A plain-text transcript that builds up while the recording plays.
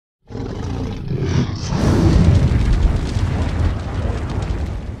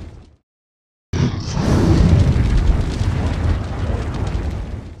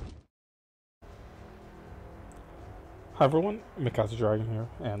Hi everyone, Mckaiser Dragon here,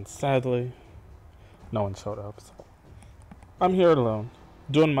 and sadly, no one showed up, so I'm here alone,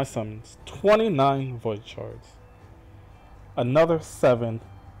 doing my summons. 29 Void Shards. Another 7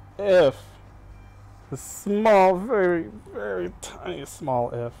 if the small, very, very tiny small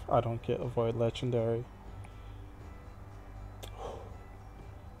if I don't get a Void Legendary.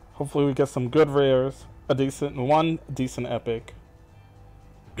 Hopefully we get some good rares, one decent epic,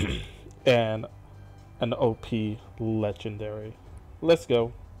 and an OP legendary. Let's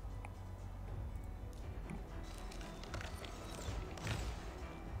go.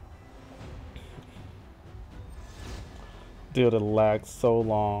 Dude, it lagged so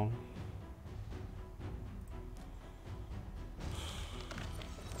long.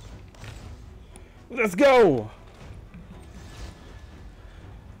 Let's go!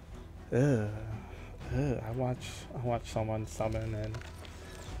 I watched someone summon and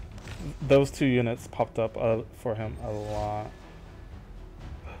those 2 units popped up for him a lot.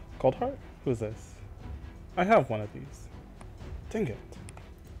 Cold Heart? Who's this? I have one of these. Dang it.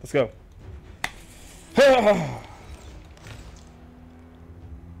 Let's go.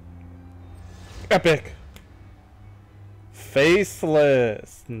 Epic!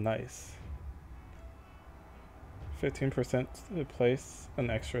 Faceless! Nice. 15% to place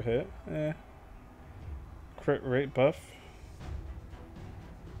an extra hit. Crit rate buff.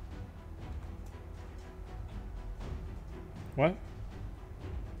 What?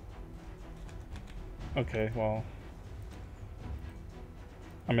 Okay, well.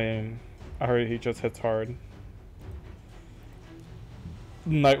 I mean, I heard he just hits hard.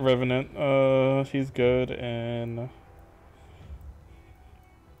 Night Revenant, he's good in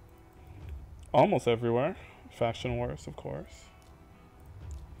almost everywhere. Faction Wars, of course.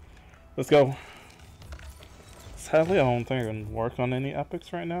 Let's go. Sadly, I don't think I can work on any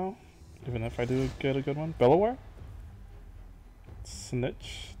epics right now, even if I do get a good one. Belloware?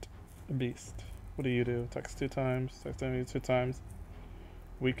 Snitched Beast. What do you do? Text 2 times, text enemy 2 times.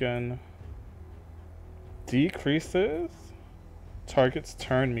 Weaken. Decreases target's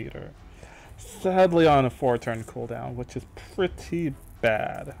turn meter. Sadly on a 4-turn cooldown, which is pretty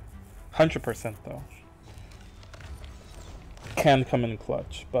bad. 100% though. Can come in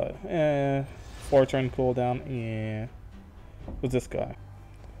clutch, but 4-turn cooldown, Who's this guy?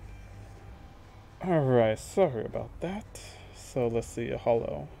 Alright, sorry about that. So let's see, a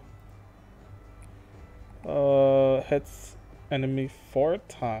hollow. Hits enemy 4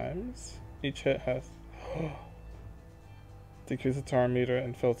 times. Each hit has decrease the turn meter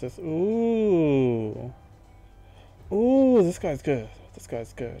and fills this. Ooh, this guy's good. This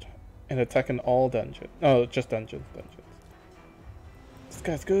guy's good. And attacking all dungeons. No, just dungeons. This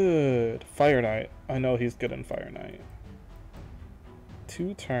guy's good. Fire Knight. I know he's good in Fire Knight.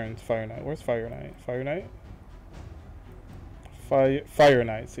 2 turns. Fire Knight. Where's Fire Knight? Fire Knight. Fire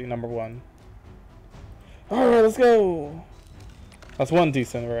Knight. See, number 1. Alright, let's go! That's 1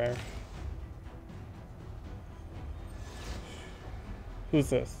 decent rare. Who's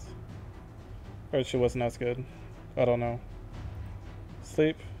this? Or she wasn't as good. I don't know.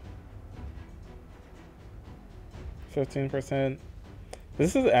 Sleep. 15%.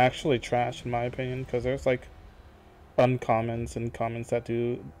 This is actually trash in my opinion, because there's like uncommons and commons that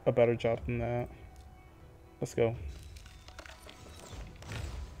do a better job than that. Let's go.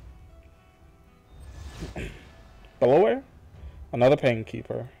 Belloware? Another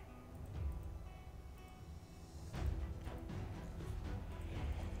Painkeeper.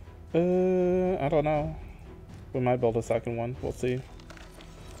 I don't know. We might build a second one. We'll see.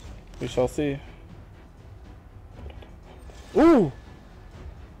 We shall see. Ooh!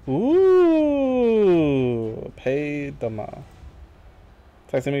 Ooh! Pay Dama.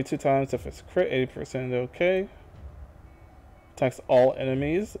 Attacks enemy 2 times if it's crit, 80% okay. Attacks all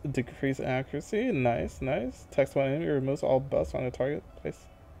enemies, decrease accuracy. Nice, nice. Attacks one enemy, removes all buffs on the target place.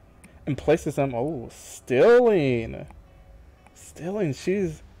 And places them. Oh, Stilling! Stilling,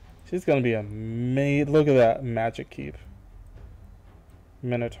 she's gonna be a look at that magic keep.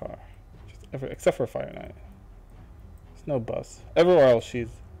 Minotaur. Except for Fire Knight. There's no buffs. Everywhere else she's.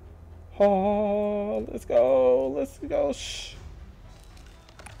 Oh, let's go. Let's go. Shh.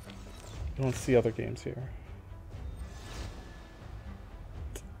 You don't see other games here.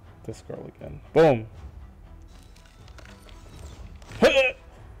 This girl again. Boom.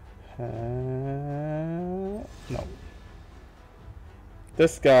 No.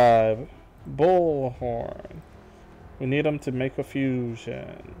 This guy, Bullhorn. We need him to make a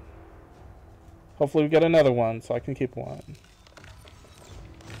fusion. Hopefully we get another one so I can keep one.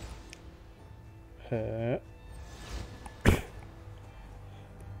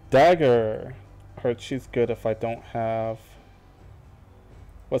 Dagger. her. She's good if I don't have.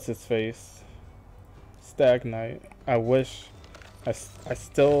 What's his face? Stag Knight. I wish. I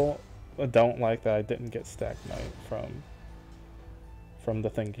still don't like that I didn't get Stag Knight from the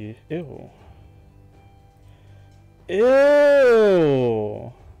thingy. Ew.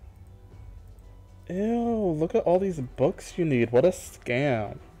 Ew. Ew. Look at all these books you need. What a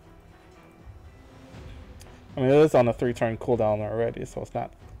scam. I mean, it is on a 3-turn cooldown already, so it's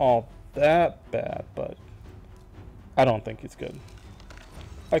not all that bad, but I don't think he's good.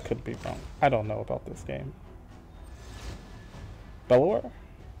 I could be wrong. I don't know about this game. Bellower?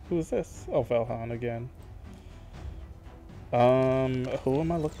 Who is this? Oh, Velhan again. Who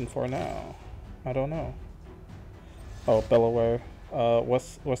am I looking for now? I don't know. Oh, Bellower.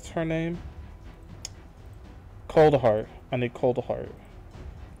 What's her name? Cold Heart. I need Cold Heart.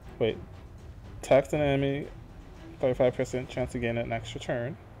 Wait. Tax an enemy. 35% chance to gain an extra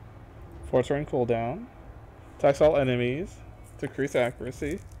turn. 4-turn cooldown. Tax all enemies. Decrease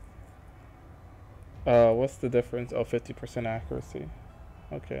accuracy. What's the difference? Oh, 50% accuracy.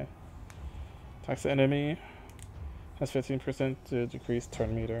 Okay. Tax the enemy. Has 15% to decrease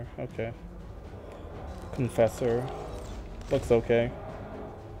turn meter. Okay. Confessor. Looks okay.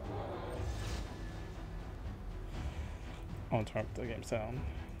 I'll turn up the game sound.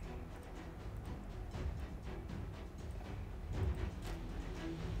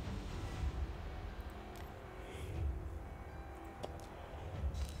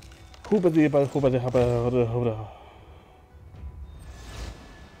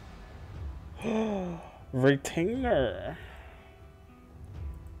 Retainer.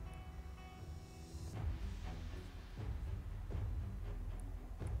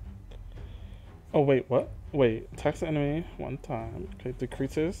 Oh wait, what? Wait, tax the enemy one time. Okay,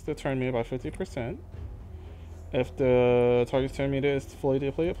 decreases the turn meter by 50%. If the target's turn meter is fully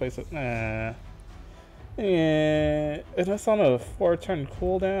depleted, place it. Nah. Yeah, and it's on a 4-turn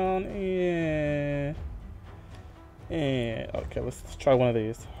cooldown. Yeah. Yeah. Okay, let's try one of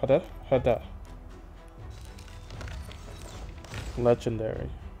these. Hada. Legendary.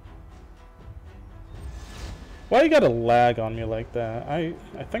 Why you gotta lag on me like that? I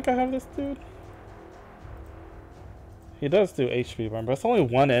think I have this dude. He does do HP burn, but it's only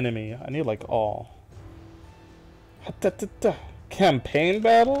one enemy. I need like all. Campaign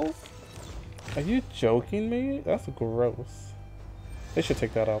battles? Are you joking me? That's gross. They should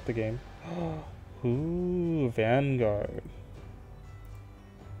take that out the game. Ooh, Vanguard.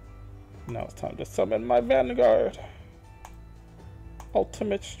 Now it's time to summon my Vanguard.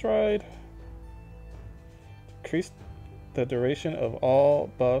 Ultimate Stride. Decrease the duration of all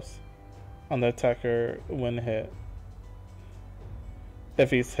buffs on the attacker when hit.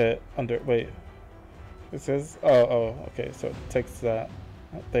 If he's hit under, wait. It says, oh, okay, so it takes that.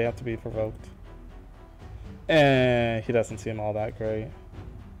 They have to be provoked. And he doesn't seem all that great.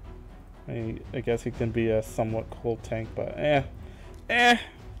 I guess he can be a somewhat cool tank, but Yeah,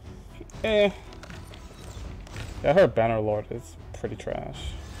 I heard Bannerlord is pretty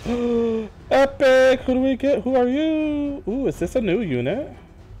trash. Epic! Who do we get? Who are you? Ooh, is this a new unit?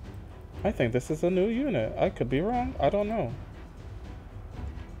 I think this is a new unit. I could be wrong. I don't know.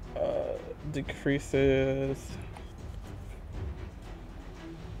 Decreases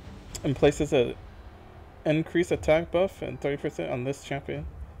and places a increase attack buff and 30% on this champion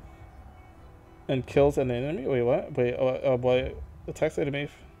and kills an enemy. Wait, what? Wait, boy, attacks enemy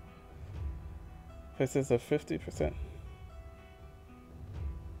places a 50%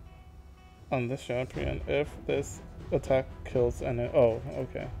 on this champion if this attack kills an enemy. Oh,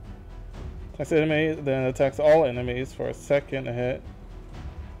 okay. Attacks enemy, then attacks all enemies for a second hit.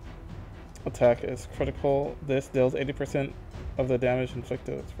 Attack is critical. This deals 80% of the damage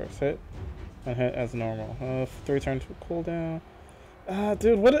inflicted its first hit and hit as normal. 3 turns cooldown.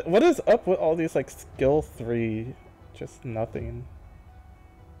 Dude, what is up with all these like skill 3? Just nothing.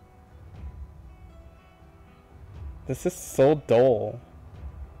 This is so dull.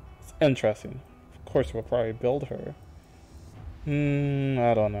 It's interesting. Of course, we'll probably build her.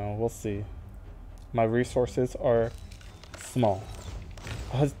 I don't know. We'll see. My resources are small.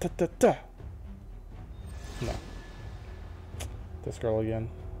 No. This girl again.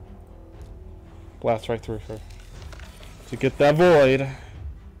 Blast right through her. To get that void.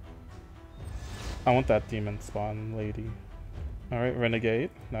 I want that demon spawn lady. Alright, Renegade.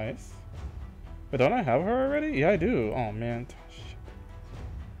 Nice. But don't I have her already? Yeah, I do. Oh, man.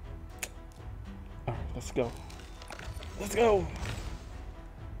 Alright, let's go. Let's go!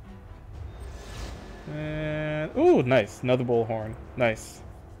 And... ooh, nice. Another bullhorn. Nice.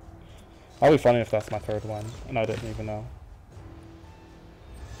 That'll be funny if that's my 3rd one, and I didn't even know.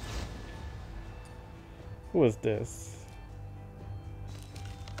 Who is this?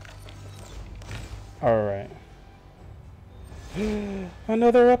 Alright.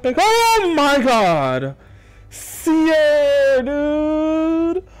 Another epic. Oh my god! Seer,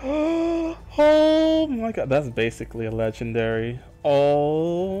 dude! Oh my god. That's basically a legendary.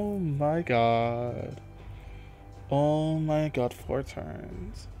 Oh my god. Oh my god, 4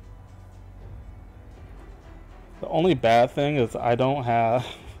 turns. The only bad thing is I don't have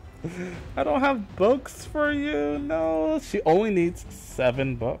books for you. No, she only needs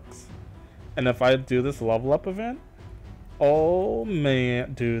 7 books. And if I do this level up event, oh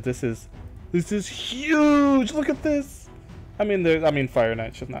man, dude, this is huge. Look at this. I mean, Fire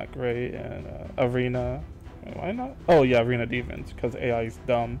Knight is not great, and Arena. Why not? Oh yeah, Arena Defense because AI is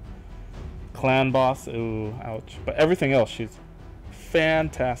dumb. Clan Boss, ooh, ouch. But everything else, she's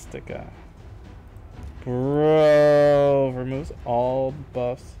fantastic at. Bro, removes all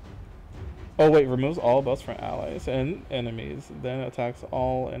buffs. Oh wait, removes all buffs from allies and enemies. Then attacks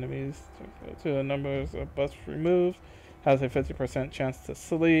all enemies to the numbers of buffs removed. Has a 50% chance to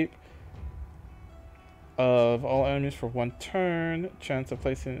sleep. Of all enemies for 1 turn. Chance of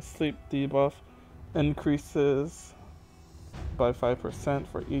placing a sleep debuff increases by 5%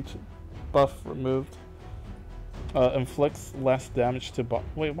 for each buff removed. Inflicts less damage to buff.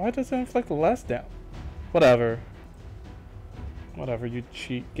 Wait, why does it inflict less damage? Whatever. Whatever, you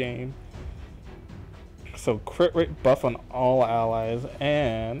cheat game. So crit rate buff on all allies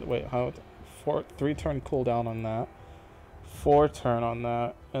and wait, how 3 turn cooldown on that. 4 turn on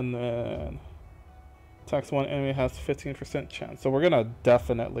that, and then attacks 1 enemy has 15% chance. So we're gonna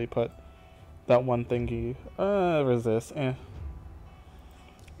definitely put that one thingy. Resist. Okay,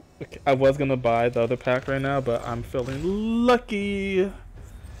 I was gonna buy the other pack right now, but I'm feeling lucky.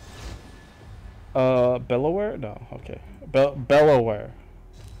 Belloware? No, okay. Belloware.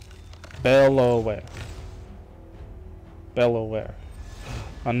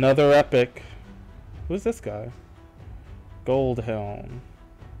 Another epic. Who's this guy? Gold Helm.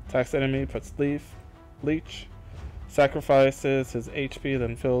 Attacks enemy, puts leech. Sacrifices his HP,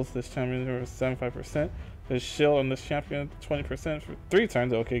 then fills this champion with 75%. His shield on this champion 20% for 3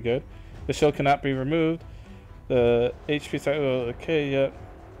 turns. Okay, good. The shield cannot be removed. The HP side. Okay, yep.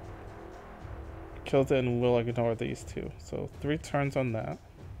 Kills it and will ignore these 2. So 3 turns on that.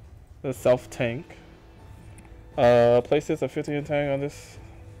 The self tank. Places a 15 attack on this.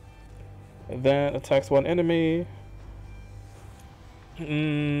 Then attacks 1 enemy.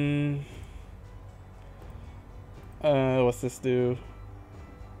 What's this do?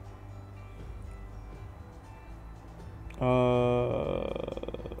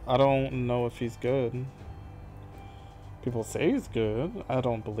 I don't know if he's good. People say he's good. I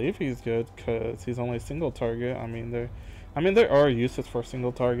don't believe he's good because he's only single target. I mean, there are uses for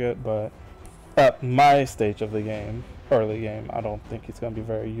single target, but at my stage of the game, early game, I don't think he's gonna be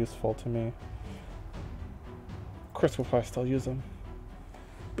very useful to me. Chris will probably still use him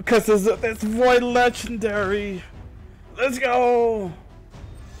because it's Void Legendary. Let's go.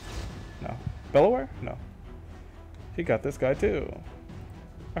 No, Belloware? No. He got this guy too.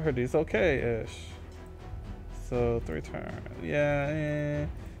 I heard he's okay-ish. So 3 turns. Yeah,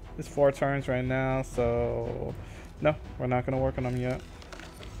 it's 4 turns right now, so no, we're not gonna work on him yet.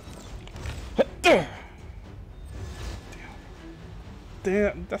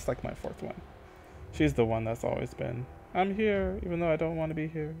 Damn, that's like my 4th one. She's the one that's always been, I'm here, even though I don't want to be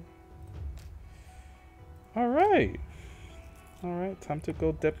here. Alright. Alright, time to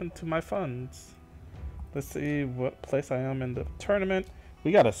go dip into my funds. Let's see what place I am in the tournament.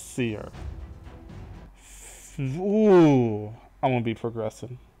 We got a Seer. Ooh, I'm gonna be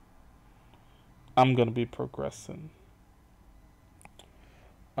progressing.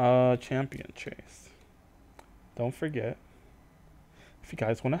 Champion chase. Don't forget, if you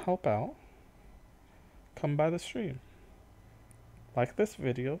guys want to help out, come by the stream. Like this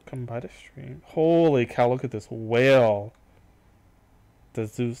video, come by the stream. Holy cow, look at this whale. The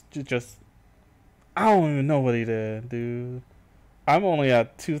Zeus just, I don't even know what he did, dude. I'm only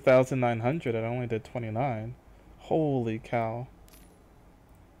at 2,900 and I only did 29. Holy cow.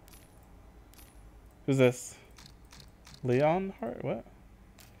 Who's this? Leon Heart? What?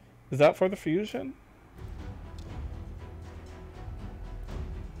 Is that for the fusion?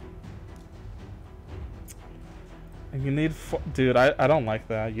 And you need 4. Dude, I don't like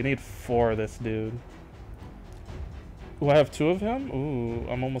that. You need 4 of this dude. Ooh, I have 2 of him? Ooh,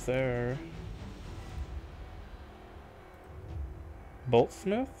 I'm almost there.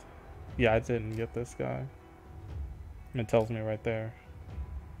 Boltsmith? Yeah, I didn't get this guy. It tells me right there.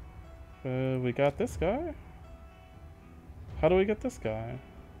 We got this guy? How do we get this guy?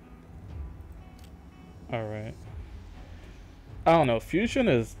 Alright. I don't know. Fusion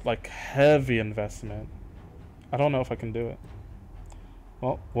is like heavy investment. I don't know if I can do it.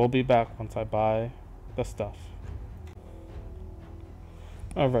 Well, we'll be back once I buy the stuff.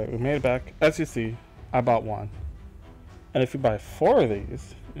 Alright, we made it back. As you see, I bought one. And if you buy 4 of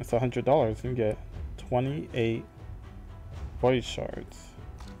these, it's $100. You can get 28 Void Shards.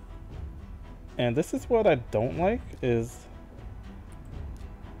 And this is what I don't like, is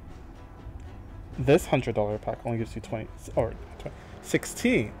this $100 pack only gives you 20 or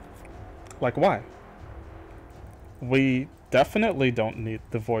 16. Like, why? We definitely don't need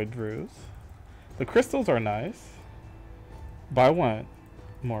the Void Brews. The crystals are nice, but I want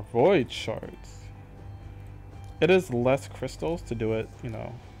more Void Shards. It is less crystals to do it, you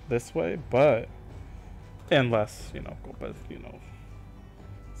know, this way, but and less, you know, but you know,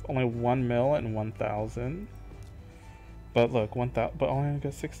 it's only 1 mil and 1,000. But look, 1,000, but only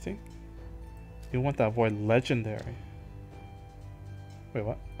get 60. You want that Void Legendary? Wait,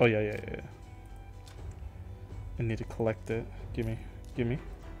 what? Oh yeah. I need to collect it. Gimme.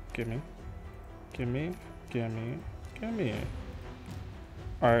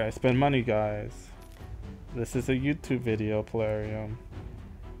 Alright, I spend money, guys. This is a YouTube video, Polarium.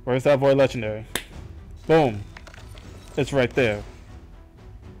 Where's that Void Legendary? Boom. It's right there.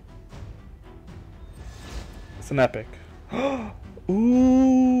 It's an epic.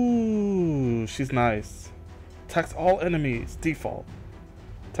 Ooh, she's nice. Attacks all enemies, default.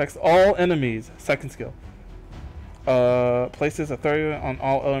 Attacks all enemies, second skill. Places a 30 on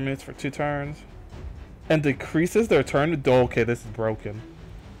all elements for 2 turns. And decreases their turn. Oh, okay, this is broken.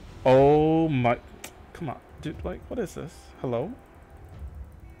 Oh my. Come on, dude, like, what is this? Hello?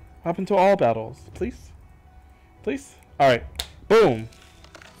 What happened to all battles? Please? Please? Alright. Boom.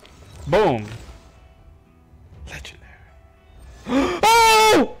 Boom. Legendary.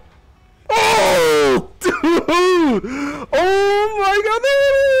 Oh! Oh! Dude! Oh my god, there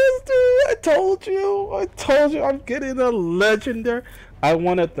it is, dude! I told you! I'm getting a legendary. I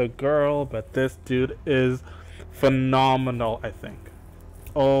wanted the girl, but this dude is phenomenal, I think.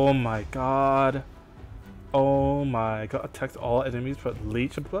 Oh my god. Oh my god. Attacks all enemies, but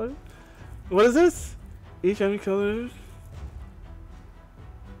leech blood? What is this? Each enemy killer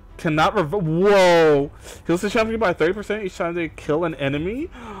cannot revoke. Whoa! Heals the champion by 30% each time they kill an enemy?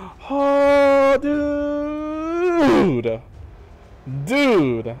 Oh, dude!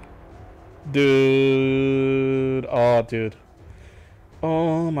 Dude! Oh, dude.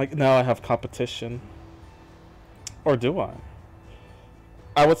 Oh my. Now I have competition. Or do I?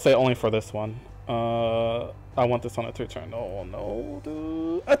 I would say only for this one. I want this on a 3-turn. Oh no,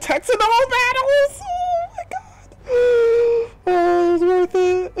 dude. Attacks in all battles! Oh my god! Oh, it was worth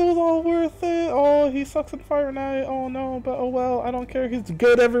it. It was all worth it. Oh, he sucks in Fire Knight. Oh no, but oh well. I don't care. He's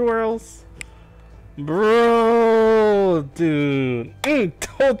good everywhere else. Bro, dude.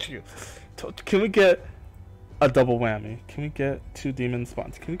 Told you. Can we get a double whammy? Can we get 2 demon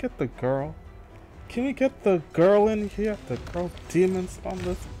spawns? Can we get the girl? Can we get the girl in here? The girl demon spawn.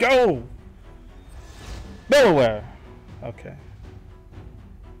 Let's go! Nowhere. Okay.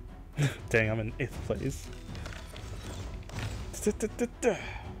 Dang, I'm in 8th place.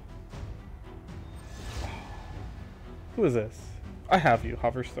 Who is this? I have you,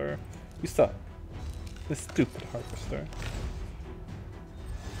 Harvester. You suck. This stupid Harvester.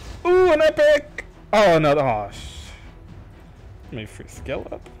 Ooh, an epic! Oh no! Oh, maybe free skill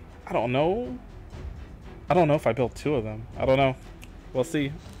up. I don't know. I don't know if I built 2 of them. I don't know. We'll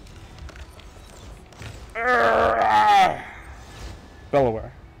see.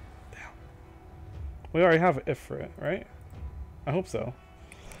 Belaware. Damn. We already have Ifrit, right? I hope so.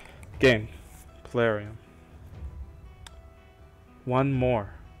 Game. Polarium. 1 more.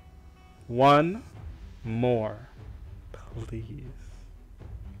 1 more. Please.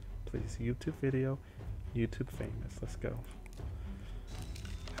 Please. YouTube video. YouTube famous. Let's go.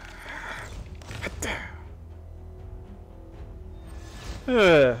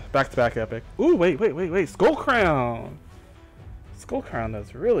 Back-to-back epic. Ooh, wait. Skull Crown. Skull Crown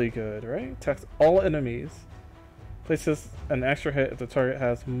is really good, right? Attacks all enemies. Places an extra hit if the target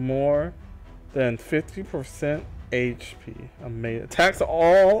has more than 50% HP. Amazing. Attacks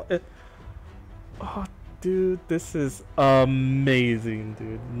all. Oh, dude, this is amazing,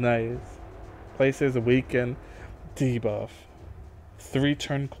 dude. Nice. Places a weaken debuff.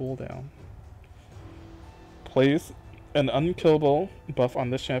 3-turn cooldown. Place an unkillable buff on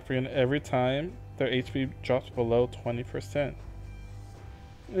this champion every time their HP drops below 20%.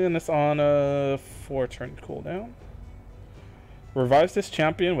 And it's on a 4-turn cooldown. Revives this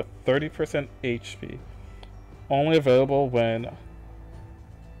champion with 30% HP. Only available when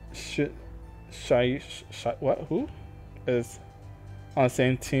What? Who is on the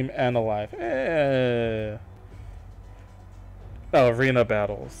same team and alive? Oh, arena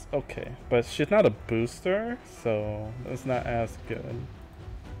battles. Okay, but she's not a booster, so it's not as good.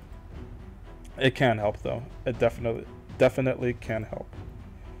 It can help though. It definitely can help.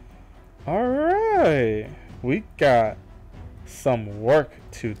 All right, we got some work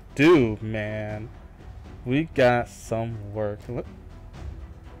to do, man. We got some work. Look,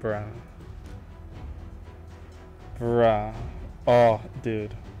 bruh. Oh,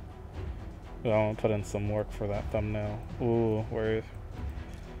 dude. I want to put in some work for that thumbnail. Ooh, where is...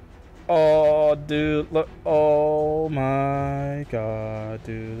 Oh, dude, look. Oh my god,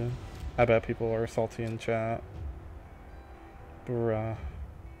 dude. I bet people are salty in chat. Bruh.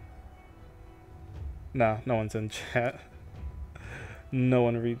 Nah, no one's in chat. No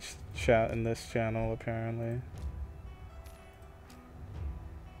one reached chat in this channel, apparently.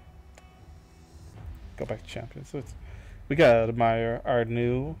 Go back to champions. We gotta admire our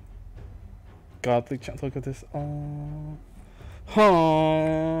new godly champ. Look at this. Oh.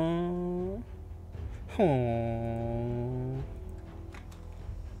 Oh. Oh.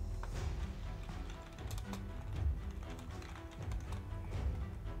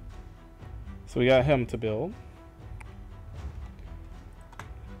 So we got him to build.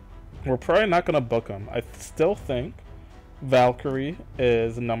 We're probably not gonna book him. I still think Valkyrie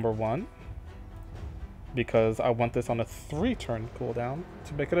is #1 because I want this on a 3-turn cooldown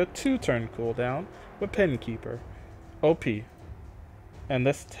to make it a 2-turn cooldown with Pinkeeper. OP. And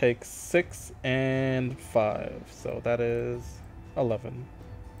this takes 6 and 5, so that is 11.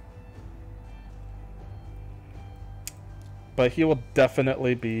 But he will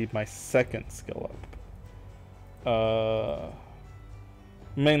definitely be my second skill up.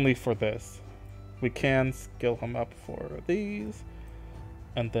 Mainly for this. We can skill him up for these.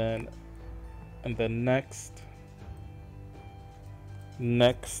 And then next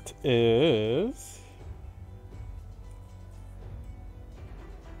is...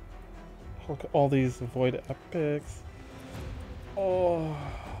 Look at all these Void Epics. Oh...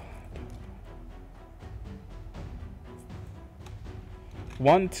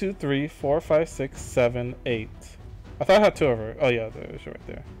 1, 2, 3, 4, 5, 6, 7, 8. I thought I had 2 over. Oh yeah, there's right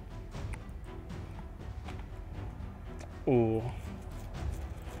there. Ooh.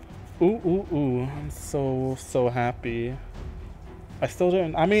 Ooh. I'm so happy. I still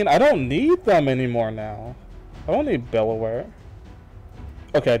didn't. I mean, I don't need them anymore now. I don't need Bellaware.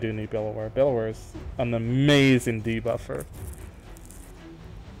 Okay, I do need Bellaware. Bellaware is an amazing debuffer.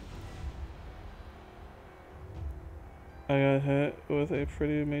 I got hit with a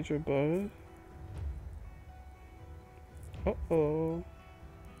pretty major bug. Uh-oh.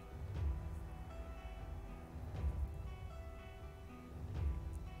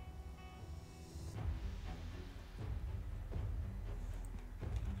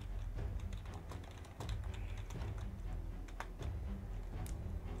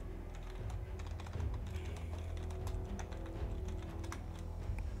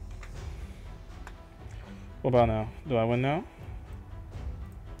 What about now? Do I win now?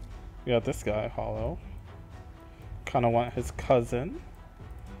 We got this guy, Hollow. Kind of want his cousin.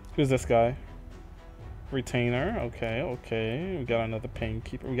 Who's this guy? Retainer. Okay. We got another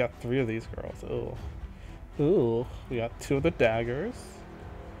Painkeeper. We got 3 of these girls. Ooh. We got 2 of the daggers.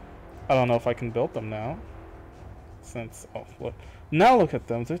 I don't know if I can build them now. Since, oh, look. Now look at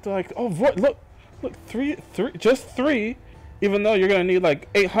them. They're like, oh, look, three, just 3. Even though you're going to need like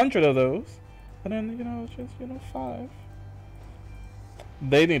 800 of those. And then, just, 5.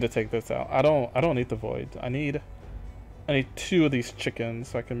 They need to take this out. I don't need the Void. I need 2 of these chickens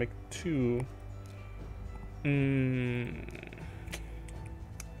so I can make 2.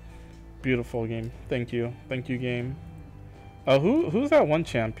 Beautiful game. Thank you, game. Who's that one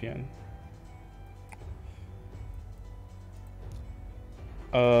champion?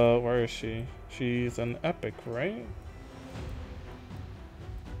 Where is she? She's an epic, right?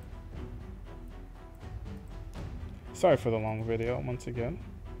 Sorry for the long video once again.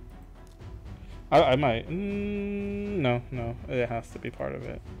 I might. No. It has to be part of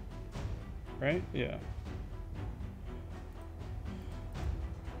it. Right? Yeah.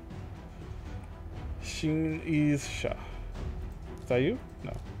 Shin Isha. Is that you?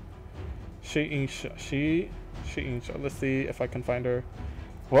 No. She Isha. She Isha. Let's see if I can find her.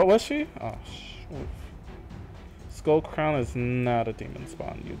 What was she? Oh, oof. Skull Crown is not a demon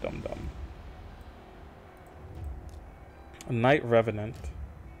spawn, you dum. A Night Revenant.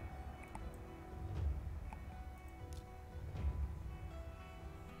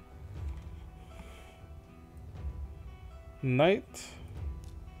 Night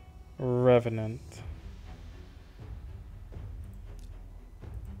Revenant.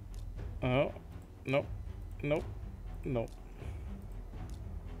 Oh, nope, nope, nope.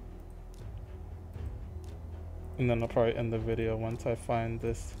 And then I'll probably end the video once I find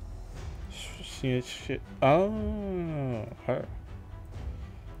this shit. Oh, her.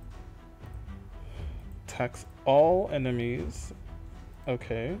 Attacks all enemies.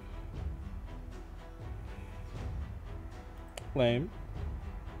 Okay. Lame.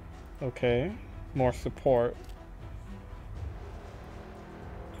 Okay. More support.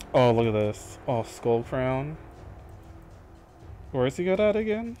 Oh, look at this. Oh, Skull Crown. Where is he good at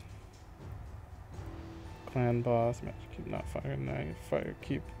again? Clan boss, magic keep, not fire, knife, fire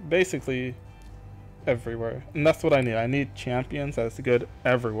keep. Basically, everywhere. And that's what I need. I need champions that's good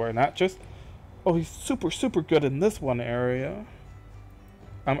everywhere. Not just, oh, he's super good in this one area.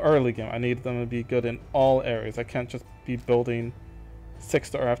 I'm early game. I need them to be good in all areas. I can't just be building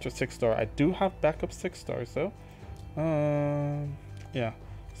 6-star after 6-star. I do have backup 6-stars, so. Yeah.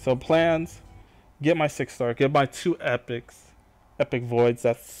 So plans, get my 6-star, get my 2 epics. Epic Voids,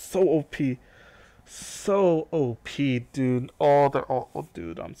 that's so OP. So OP, dude. Oh, they're all, oh,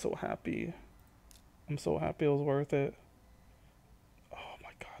 dude, I'm so happy. I'm so happy it was worth it. Oh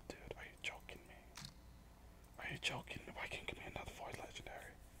my god, dude, are you joking me? Are you joking me? Why can't you give me another Void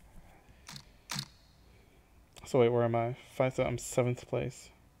Legendary? So wait, where am I? I'm 7th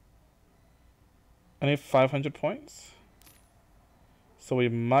place. I need 500 points? So we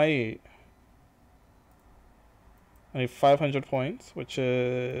might... I need 500 points, which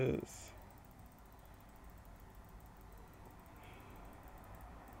is...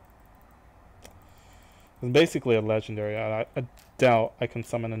 It's basically a legendary. I doubt I can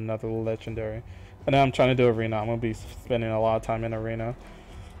summon another legendary. And now I'm trying to do arena. I'm going to be spending a lot of time in arena.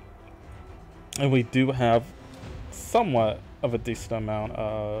 And we do have somewhat of a decent amount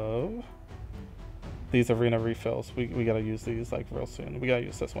of these arena refills. We got to use these like real soon. We got to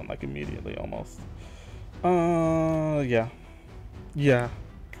use this one like immediately almost. Yeah. Yeah.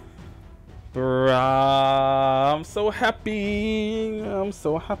 Bruh, I'm so happy. I'm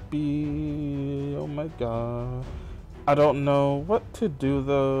so happy. Oh my god. I don't know what to do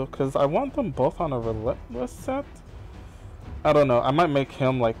though, because I want them both on a relentless set. I don't know. I might make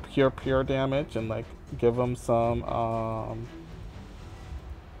him like pure damage and like give him some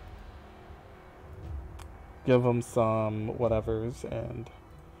whatevers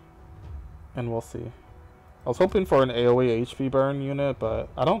and we'll see. I was hoping for an AoE HP burn unit, but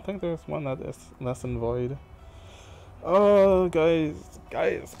I don't think there's one that is less than Void. Oh, guys,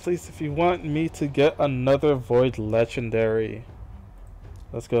 please, if you want me to get another Void Legendary,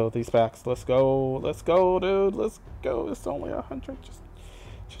 let's go, these packs, let's go, dude, let's go. It's only 100,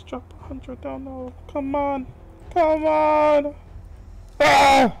 just drop 100 down, no, come on. Ah!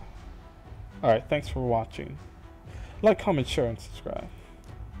 Alright, thanks for watching. Like, comment, share, and subscribe.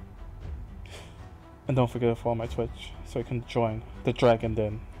 And don't forget to follow my Twitch so you can join the Dragon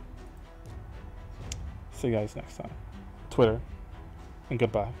Den. See you guys next time. Twitter. And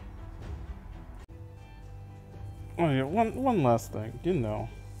goodbye. Oh yeah, one last thing. You know.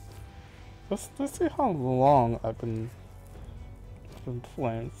 Let's see how long I've been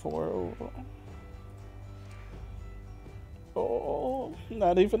playing for. Oh,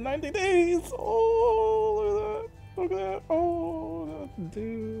 not even 90 days. Oh, look at that. Oh,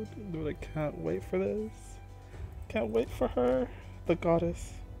 dude, I can't wait for this. Can't wait for her. The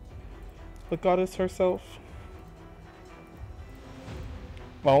goddess herself.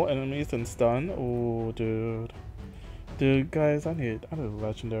 All enemies and stun. Oh, dude, guys, I need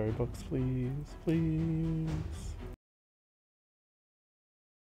legendary books, please.